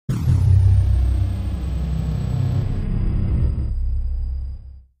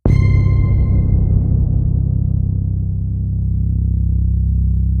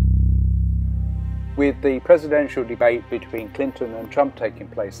With the presidential debate between Clinton and Trump taking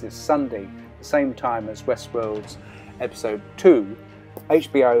place this Sunday, the same time as Westworld's episode 2,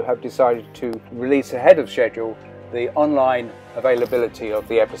 HBO have decided to release ahead of schedule the online availability of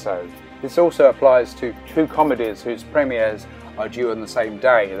the episode. This also applies to two comedies whose premieres are due on the same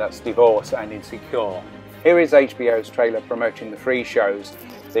day, that's Divorce and Insecure. Here is HBO's trailer promoting the free shows.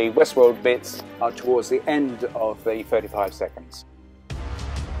 The Westworld bits are towards the end of the 35 seconds.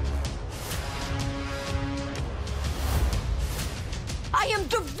 I am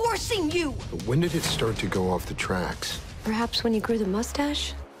divorcing you! When did it start to go off the tracks? Perhaps when you grew the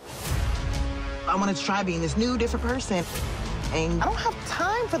mustache? I want to try being this new, different person. And I don't have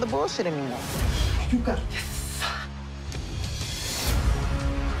time for the bullshit anymore. You got this.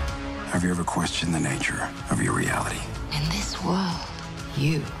 Have you ever questioned the nature of your reality? In this world,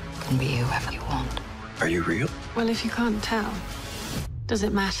 you can be whoever you want. Are you real? Well, if you can't tell, does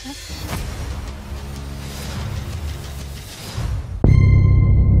it matter?